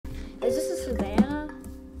Is this a savannah?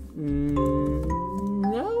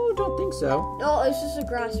 No, don't think so. No, it's just a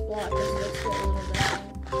grass block. Let's get a little bit.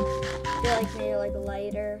 They like made it like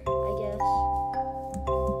lighter, I guess.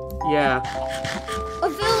 Yeah. A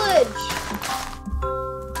village!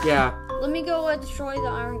 Yeah. Let me go destroy the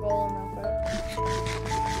iron golem real quick.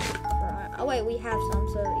 Oh wait, we have some,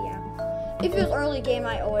 so yeah. If it was early game,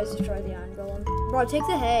 I always destroy the iron golem. Bro, take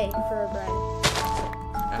the hay for bread.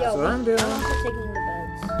 That's what I'm doing. I'm also taking the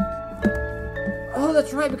beds. Oh,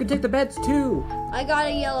 that's right. We can take the beds too. I got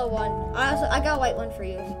a yellow one. I got a white one for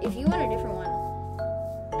you. If you want a different one,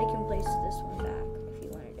 I can place this one back. If you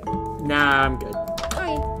want a different one. Nah, I'm good.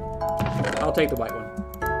 Alright. I'll take the white one.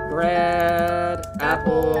 Bread,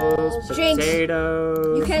 apples, Jinx.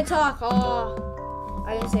 potatoes. You can't talk. Oh,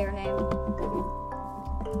 I didn't say her name.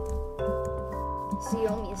 So you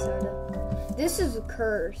owe me a soda. This is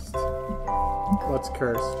cursed. What's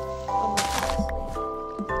cursed? Oh,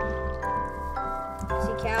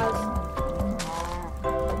 see cows.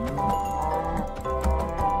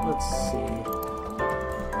 Let's see.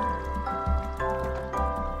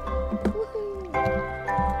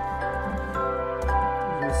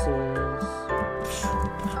 This is...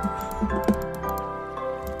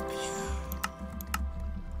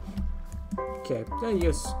 Okay,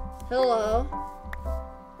 yes. Hello.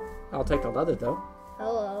 I'll take the leather though.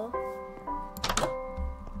 Hello.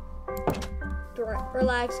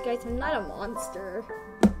 Relax, guys. I'm not a monster.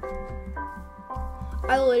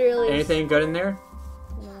 I literally. Anything good in there?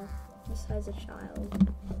 No, besides a child.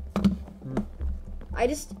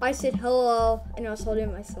 I said hello, and I was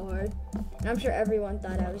holding my sword, and I'm sure everyone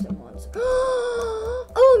thought I was a monster.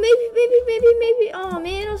 Oh, maybe. Oh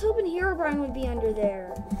man, I was hoping Herobrine would be under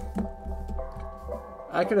there.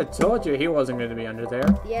 I could have told you he wasn't going to be under there.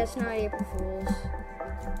 Yeah, it's not April Fools.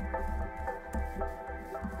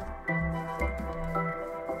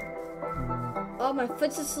 Oh, my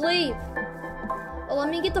foot's asleep. Oh, let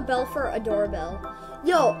me get the bell for a doorbell.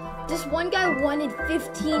 Yo, this one guy wanted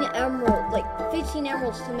 15 emeralds, like 15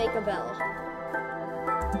 emeralds to make a bell.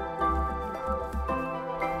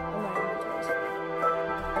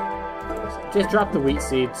 Just drop the wheat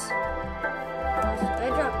seeds. I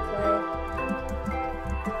dropped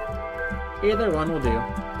clay. Either one will do.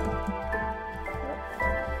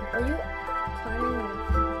 Are you climbing?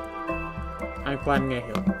 I'm climbing a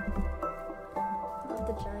hill. Not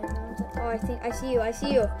the giant mountain. Oh, I see you.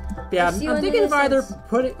 Yeah, I see you I'm in the thinking of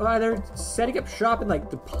distance. either setting up shop in like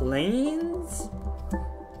the plains,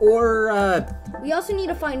 or We also need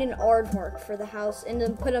to find an aardvark for the house and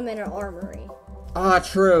then put them in an armory.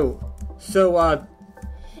 True. So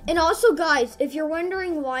And also, guys, if you're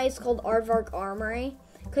wondering why it's called Aardvark Armory,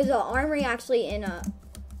 because the armory actually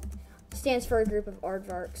stands for a group of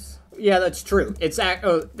aardvarks. yeah, that's true.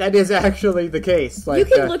 That is actually the case. Like, You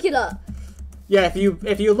can look it up. Yeah,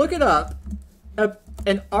 if you look it up, a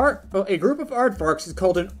group of aardvarks is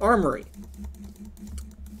called an armory.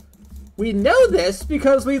 We know this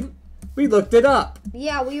because we looked it up.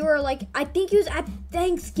 Yeah, we were like, I think it was at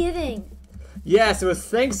Thanksgiving. Yes, it was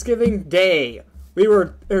Thanksgiving Day. We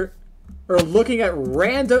were looking at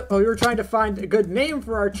random. We were trying to find a good name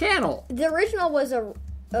for our channel. The original was a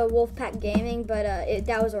Wolfpack Gaming, but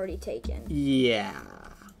that was already taken. Yeah.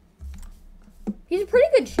 He's a pretty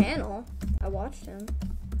good channel. I watched him.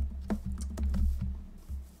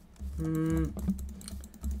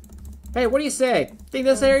 Hey, what do you say? Think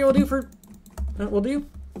this area will do for? Will do?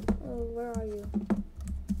 Oh, where are you?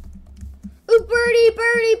 Ooh, birdie!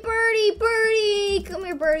 Come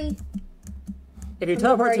here, birdie. If you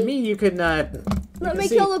teleport to me, you can. Let me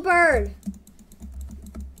kill the bird.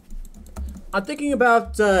 I'm thinking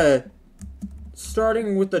about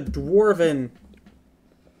starting with the dwarven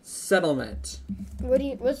settlement.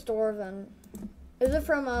 What's Dwarven? Is it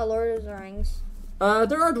from Lord of the Rings?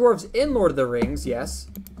 There are dwarves in Lord of the Rings, yes.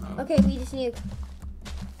 Okay, we just need.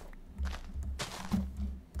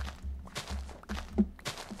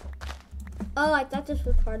 Oh, I thought this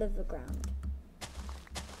was part of the ground.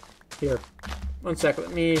 Here, 1 second.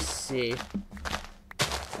 Let me see.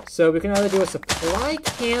 So we can either do a supply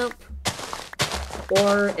camp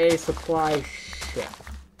or a supply ship.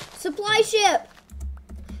 Supply ship.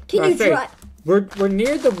 Can you try? We're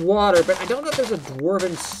near the water, but I don't know if there's a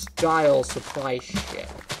dwarven style supply ship.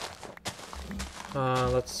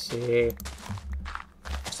 Let's see.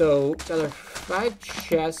 So it's either 5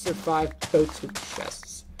 chests or 5 boats with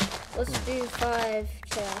chests. Let's do 5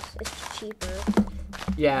 chests. It's cheaper.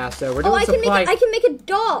 Yeah, so we're doing I can make a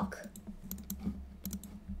dock.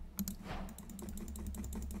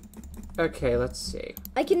 Okay, let's see.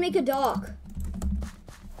 I can make a dock.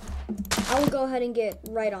 I will go ahead and get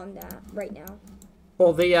right on that right now.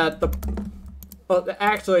 Well,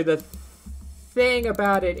 actually, the thing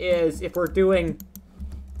about it is, if we're doing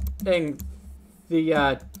if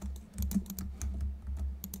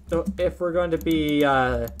we're going to be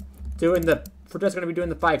doing the, if we're just going to be doing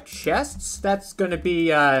the 5 chests, that's going to be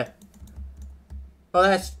that's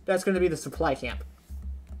going to be the supply camp.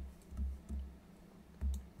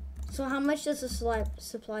 So how much does the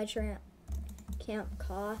supply camp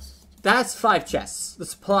cost? That's 5 chests. The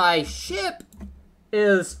supply ship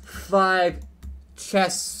is 5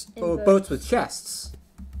 chests, boats with chests.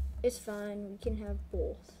 It's fine. We can have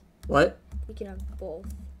both. What? We can have both.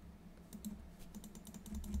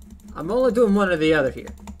 I'm only doing one or the other here.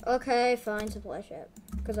 Okay, fine, supply ship.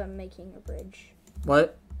 Because I'm making a bridge.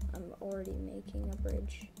 What? I'm already making a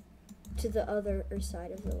bridge to the other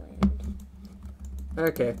side of the land.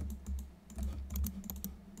 Okay.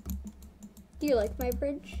 Do you like my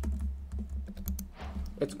bridge?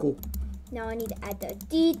 It's cool. Now I need to add the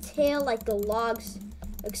detail, like the logs,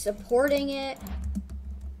 like supporting it.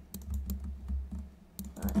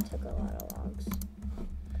 That took a lot of logs.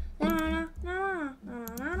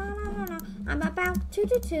 I'm about to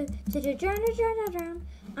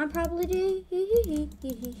I'm probably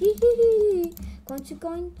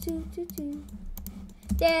going to.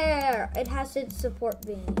 There, it has its support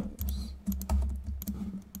beams.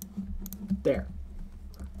 There.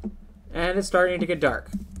 And it's starting to get dark.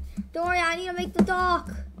 Don't worry, I need to make the dock.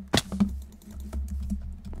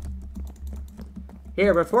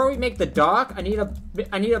 Here, before we make the dock, I need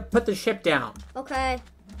to put the ship down. Okay.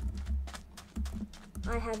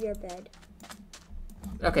 I have your bed.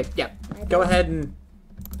 Okay, yeah. Go ahead and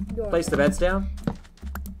place the beds down.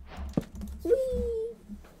 Whee!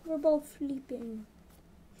 We're both sleeping.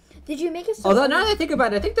 Did you make a? Although now that I think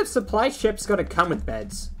about it, I think the supply ship's gonna come with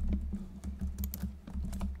beds.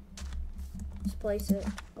 Let's place it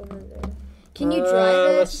over there. Can you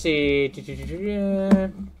drive it? Let's see.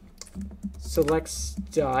 Select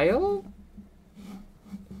style.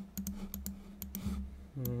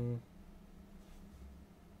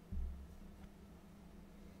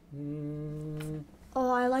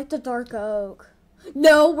 Oh, I like the dark oak.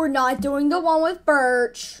 No, we're not doing the one with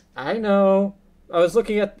birch. I know. I was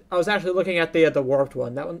actually looking at the warped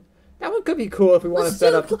one. That one could be cool if we want to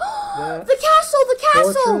set up the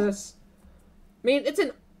castle. Fortress. I mean, it's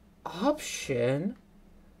an option.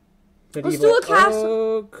 Let's do a castle.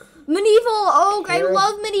 Oak. Medieval oak. I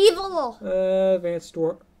love medieval. Advanced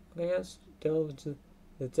delve into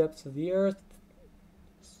the depths of the earth.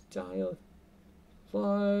 Style.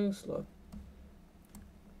 Flying slow.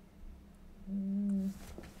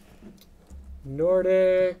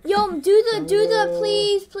 Nordic. Yo, do the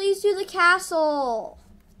please do the castle.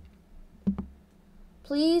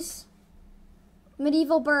 Please.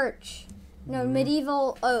 Medieval birch. No,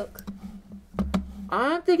 medieval oak.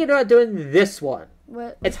 I'm thinking about doing this one.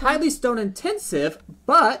 What? It's highly stone intensive,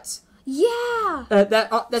 but yeah.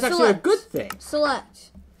 That's actually a good thing.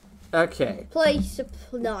 Select. Okay. Place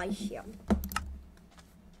supply ship.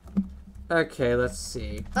 Okay, let's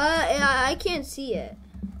see. I can't see it.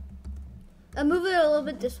 Move it a little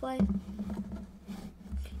bit this way. You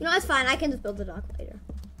know, that's fine. I can just build the dock later.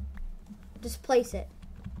 Just place it.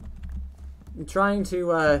 I'm trying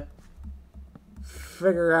to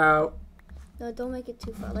figure out. No, don't make it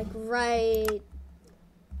too far. Like right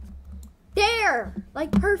there.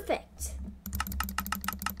 Like perfect.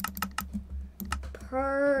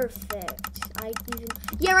 Perfect.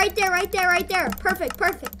 Yeah, right there.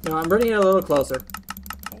 Perfect. No, I'm bringing it a little closer.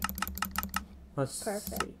 Okay. Let's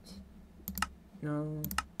Perfect. see. No.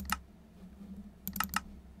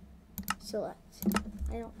 Select.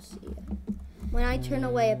 I don't see it. When I turn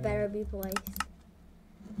away, it better be placed.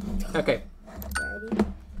 Okay. Ready?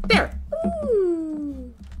 There.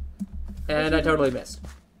 Ooh. And I totally missed.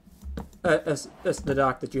 That's the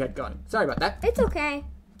dock that you had going. Sorry about that. It's okay.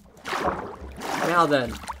 Now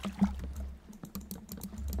then.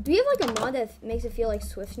 Do you have like a mod that makes it feel like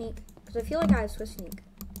Swift Sneak? Because I feel like I have Swift Sneak.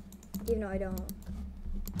 Even though I don't.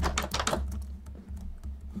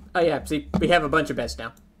 Oh yeah, see, we have a bunch of beds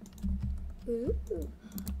now. Ooh.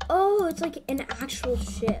 Oh, it's like an actual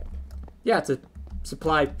ship. Yeah, it's a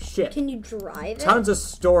supply ship. Can you drive it? Tons of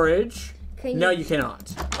storage. No, you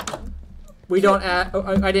cannot. We don't add.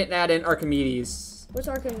 I didn't add in Archimedes. What's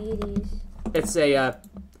Archimedes? It's a.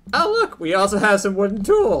 Oh look, we also have some wooden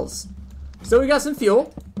tools. So we got some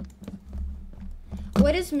fuel.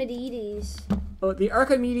 What is Medides? Oh, the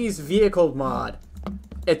Archimedes vehicle mod.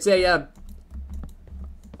 It's a.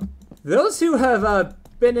 Those who have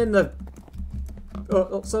been in the.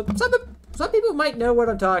 So some people might know what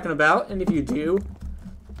I'm talking about, and if you do,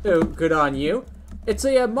 oh, good on you. It's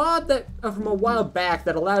a mod that from a while back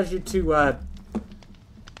that allows you to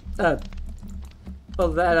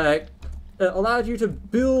allowed you to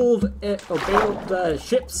build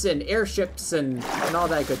ships and airships and all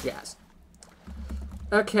that good jazz.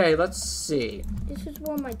 Okay, let's see. This is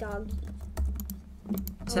where my dog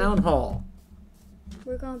is. Town hall.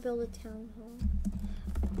 We're gonna build a town hall.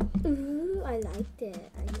 Ooh, I liked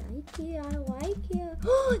it. I like it. I like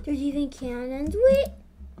it. There's even cannons. Wait.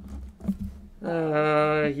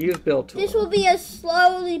 Use build tool. This will be a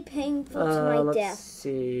slowly painful to my let's death.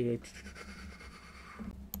 See.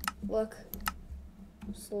 Look.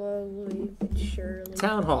 Slowly but surely.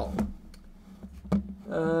 Town hall.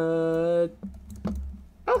 Oh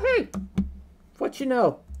hey! What you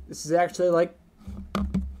know? This is actually like.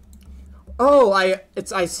 Oh, I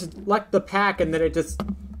select the pack and then it just.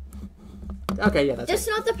 Okay, yeah, that's. That's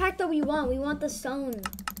not the pack that we want. We want the stone.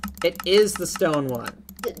 It is the stone one.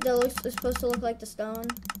 That looks is supposed to look like the stone.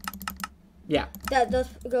 Yeah. That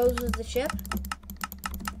goes with the ship.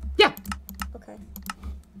 Yeah. Okay.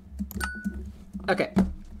 Okay.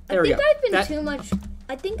 There we go.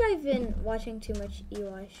 I think I've been watching too much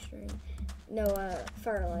Eli stream. No,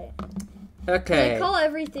 Firelight. Okay. They call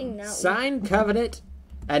everything now. Signed covenant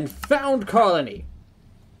and found colony.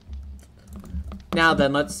 Now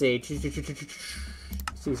then, let's see.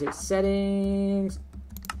 Settings.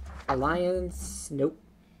 Alliance. Nope.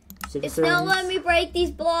 Citizens. It's not letting me break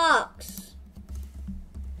these blocks.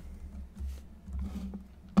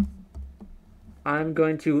 I'm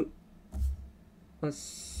going to. Let's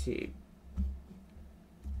see.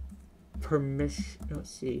 Permission. Let's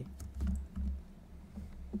see.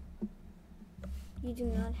 You do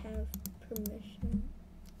not have permission.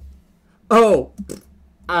 Oh!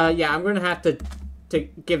 Yeah, I'm gonna have to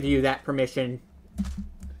give you that permission.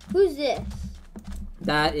 Who's this?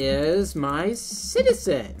 That is my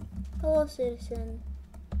citizen. Hello, citizen.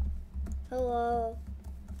 Hello.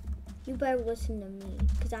 You better listen to me,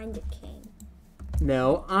 because I'm the king.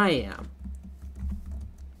 No, I am.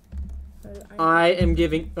 I am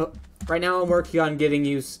giving... right now I'm working on giving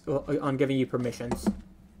you permissions.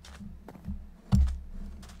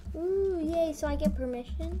 Ooh, yay, so I get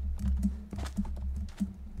permission?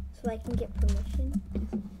 So I can get permission?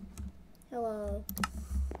 Hello.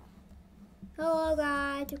 Hello,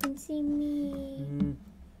 guys. You can see me.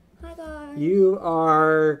 Hi, guys. You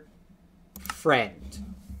are... friend.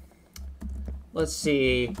 Let's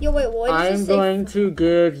see. Yo, wait, what did you say? I'm going to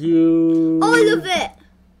give you... All of it!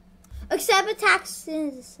 Except attack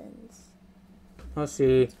citizens. Let's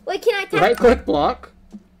see. Wait, can I attack... Right-click block.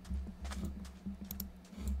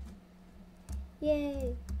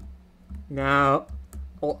 Yay. Now...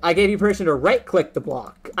 Well, I gave you permission to right-click the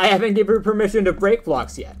block. I haven't given you permission to break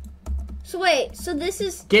blocks yet. So wait, so this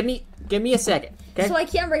is... Give me a second, okay? So I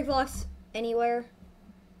can't break blocks anywhere?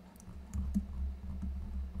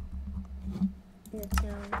 In the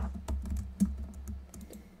town.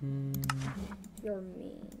 You're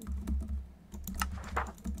mean.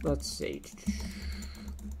 Let's see.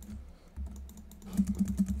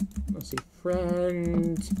 Let's see.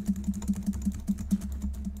 Friend.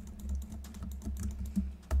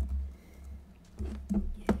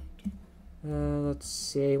 Let's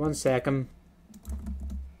see. 1 second.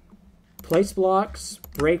 Place blocks,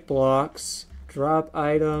 break blocks, drop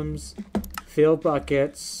items, fill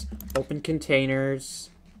buckets, open containers.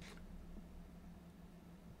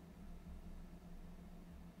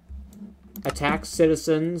 Attack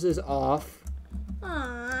citizens is off.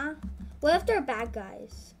 Aww. What if they're bad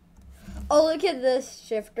guys? Oh, look at this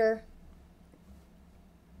shifter.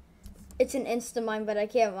 It's an insta-mine, but I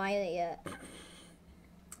can't mine it yet.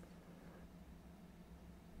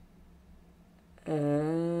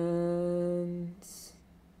 And...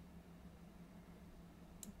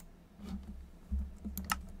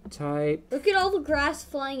 type. Look at all the grass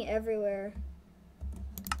flying everywhere.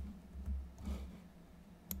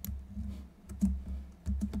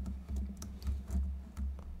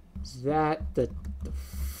 Is that the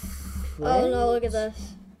Oh no, look at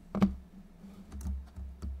this.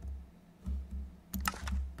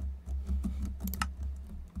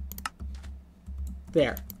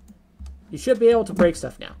 There. You should be able to break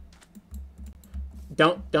stuff now.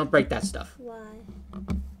 Don't break that stuff. Why?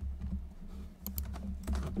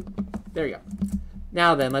 There you go.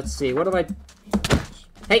 Now then, let's see. What do I...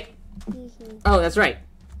 Hey! Oh, that's right.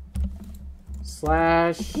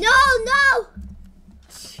 Slash... No!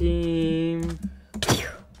 Team...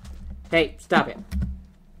 Hey, stop it.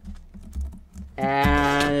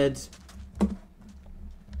 Add...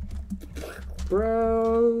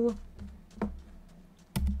 Bro...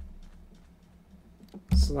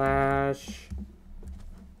 Slash...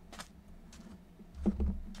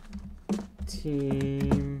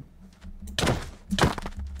 team.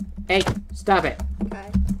 Hey, stop it.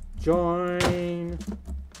 Okay. Join.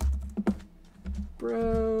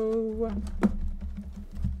 Bro.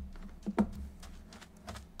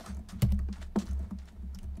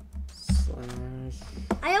 Slash.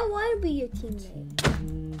 I don't want to be your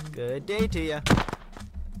teammate. Good day to ya.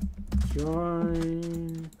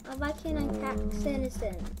 Join. Oh, why can't I tax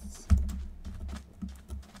citizens?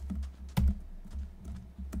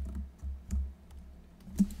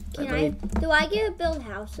 Can I? Do I get to build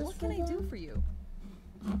houses What for can I them? do for you?